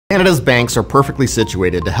Canada's banks are perfectly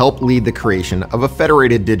situated to help lead the creation of a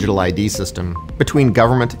federated digital ID system between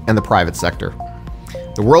government and the private sector.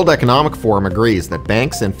 The World Economic Forum agrees that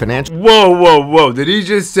banks and financial... Whoa. Did he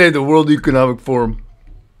just say the World Economic Forum?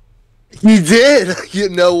 He did. You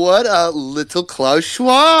know what? Little Klaus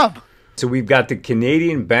Schwab. So we've got the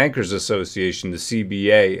Canadian Bankers Association, the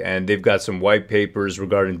CBA, and they've got some white papers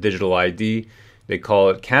regarding digital ID. They call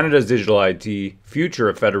it Canada's Digital ID Future,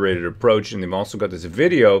 a Federated Approach. And they've also got this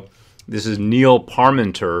video. This is Neil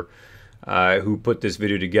Parmenter who put this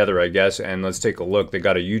video together, I guess. And let's take a look. They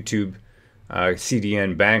got a YouTube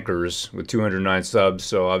CDN Bankers with 209 subs.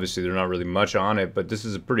 So obviously they're not really much on it. But this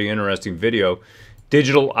is a pretty interesting video.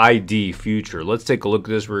 Digital ID Future. Let's take a look at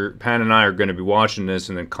this. Pan and I are going to be watching this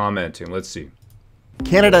and then commenting. Let's see.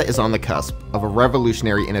 Canada is on the cusp of a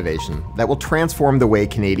revolutionary innovation that will transform the way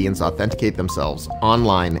Canadians authenticate themselves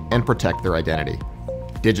online and protect their identity.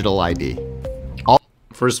 Digital ID.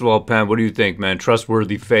 First of all, Pan, what do you think, man?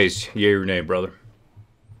 Trustworthy face, yay or nay, brother?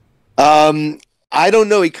 I don't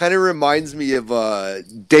know. He kind of reminds me of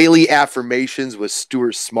Daily Affirmations with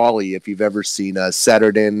Stuart Smalley, if you've ever seen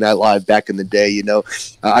Saturday Night Live back in the day. You know,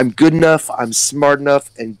 I'm good enough, I'm smart enough,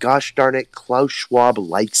 and gosh darn it, Klaus Schwab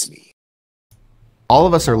likes me. All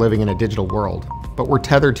of us are living in a digital world, but we're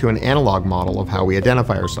tethered to an analog model of how we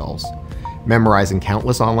identify ourselves, memorizing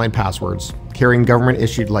countless online passwords, carrying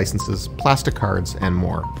government-issued licenses, plastic cards, and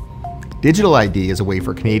more. Digital ID is a way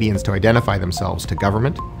for Canadians to identify themselves to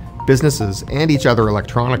government, businesses, and each other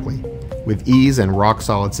electronically, with ease and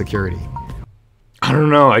rock-solid security. I don't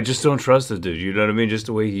know. I just don't trust the dude. You know what I mean? Just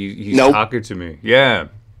the way he's talking to me. Yeah.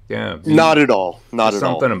 Not at all. Not at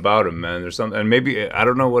all. Something about him, man. There's something, and maybe, I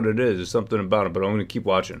don't know what it is. There's something about him, but I'm going to keep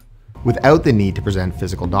watching. Without the need to present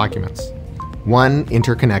physical documents. One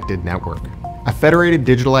interconnected network. A federated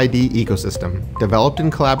digital ID ecosystem developed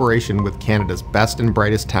in collaboration with Canada's best and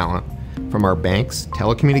brightest talent from our banks,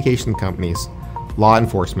 telecommunication companies, law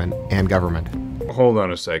enforcement, and government. Hold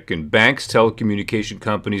on a second. Banks, telecommunication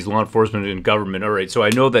companies, law enforcement, and government. All right, so I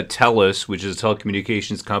know that TELUS, which is a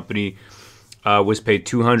telecommunications company, was paid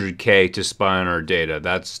 $200K to spy on our data.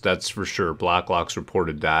 That's for sure. Blacklock's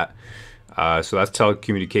reported that. So that's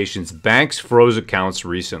telecommunications. Banks froze accounts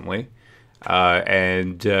recently,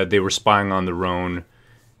 and they were spying on their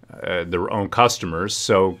own customers.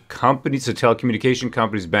 So companies, so telecommunication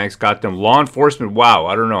companies, banks got them. Law enforcement, wow,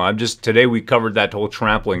 I don't know. Today we covered that whole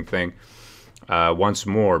trampling thing once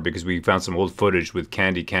more because we found some old footage with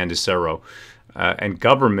Candy Candicero. And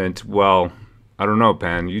government, well, I don't know,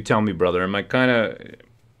 Pan. You tell me, brother. Am I kind of...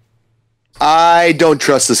 I don't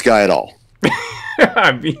trust this guy at all.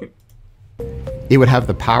 I mean... It would have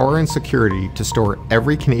the power and security to store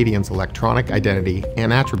every Canadian's electronic identity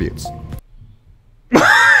and attributes.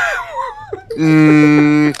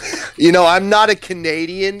 You know, I'm not a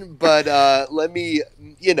Canadian, but let me,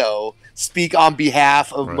 speak on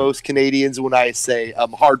behalf of most Canadians when I say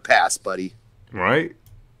hard pass, buddy. Right.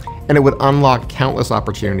 And it would unlock countless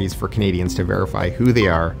opportunities for Canadians to verify who they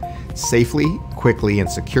are safely, quickly, and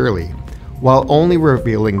securely, while only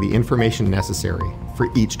revealing the information necessary for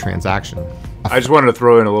each transaction. I just wanted to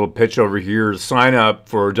throw in a little pitch over here. Sign up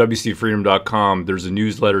for WCFreedom.com. There's a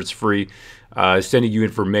newsletter. It's free. Sending you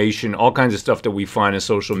information, all kinds of stuff that we find in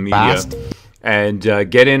social media. Fast. And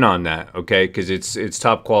get in on that, okay? Because it's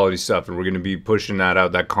top quality stuff, and we're going to be pushing that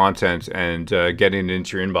out, that content, and getting it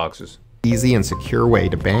into your inboxes. Easy and secure way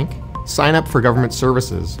to bank, sign up for government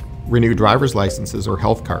services, renew driver's licenses or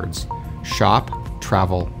health cards, shop,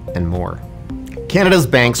 travel, and more. Canada's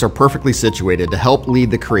banks are perfectly situated to help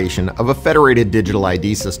lead the creation of a federated digital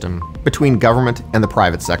ID system between government and the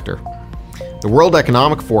private sector. The World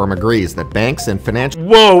Economic Forum agrees that banks and financial...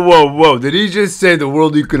 Whoa. Did he just say the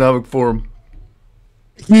World Economic Forum?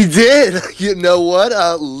 He did. You know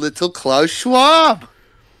what? Little Klaus Schwab.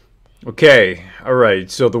 Okay, all right.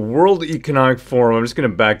 So the World Economic Forum, I'm just going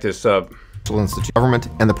to back this up. Government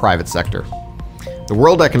and the private sector. The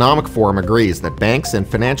World Economic Forum agrees that banks and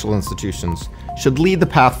financial institutions should lead the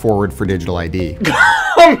path forward for digital ID.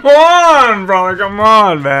 Come on, brother. Come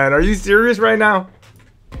on, man. Are you serious right now?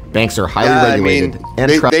 Banks are highly regulated,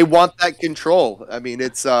 and they want that control. I mean,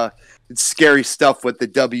 it's scary stuff what the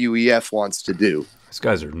WEF wants to do. These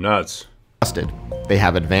guys are nuts. They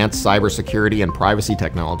have advanced cybersecurity and privacy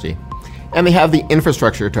technology, and they have the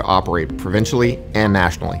infrastructure to operate provincially and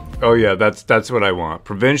nationally. Oh yeah, that's what I want.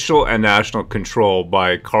 Provincial and national control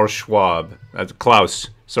by Karl Schwab. That's Klaus.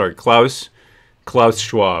 Sorry, Klaus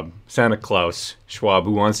Schwab. Santa Claus Schwab,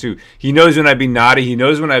 who wants to... He knows when I'd be naughty, he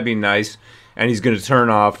knows when I'd be nice, and he's going to turn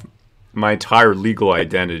off my entire legal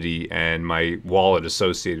identity and my wallet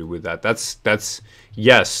associated with that. That's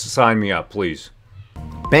yes, sign me up, please.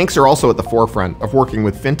 Banks are also at the forefront of working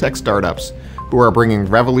with fintech startups who are bringing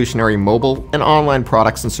revolutionary mobile and online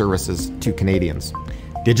products and services to Canadians.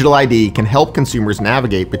 Digital ID can help consumers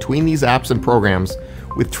navigate between these apps and programs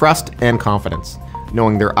with trust and confidence,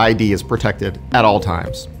 knowing their ID is protected at all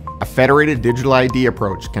times. A federated digital ID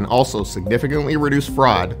approach can also significantly reduce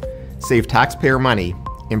fraud, save taxpayer money,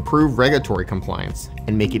 improve regulatory compliance,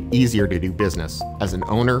 and make it easier to do business as an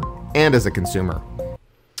owner and as a consumer.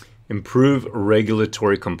 Improve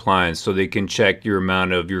regulatory compliance so they can check your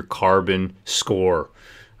amount of your carbon score.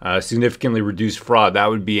 Significantly reduce fraud. That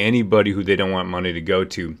would be anybody who they don't want money to go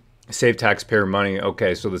to. Save taxpayer money.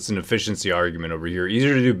 Okay, so that's an efficiency argument over here.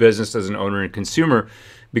 Easier to do business as an owner and consumer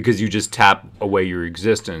because you just tap away your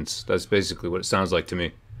existence. That's basically what it sounds like to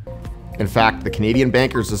me. In fact, the Canadian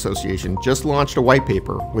Bankers Association just launched a white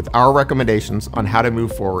paper with our recommendations on how to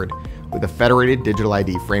move forward with a federated digital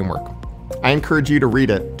ID framework. I encourage you to read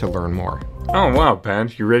it to learn more. Oh, wow, Pan.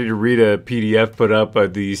 You're ready to read a PDF put up by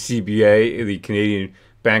the CBA, the Canadian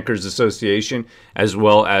Bankers Association, as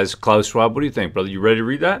well as Klaus Schwab. What do you think, brother? You ready to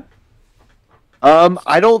read that?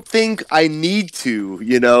 I don't think I need to.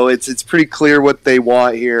 It's pretty clear what they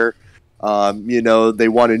want here. They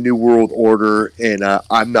want a new world order, and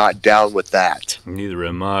I'm not down with that. Neither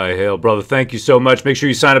am I. Hail, brother. Thank you so much. Make sure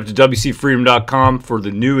you sign up to WCFreedom.com for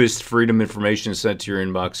the newest freedom information sent to your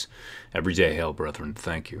inbox every day. Hail, brethren.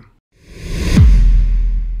 Thank you.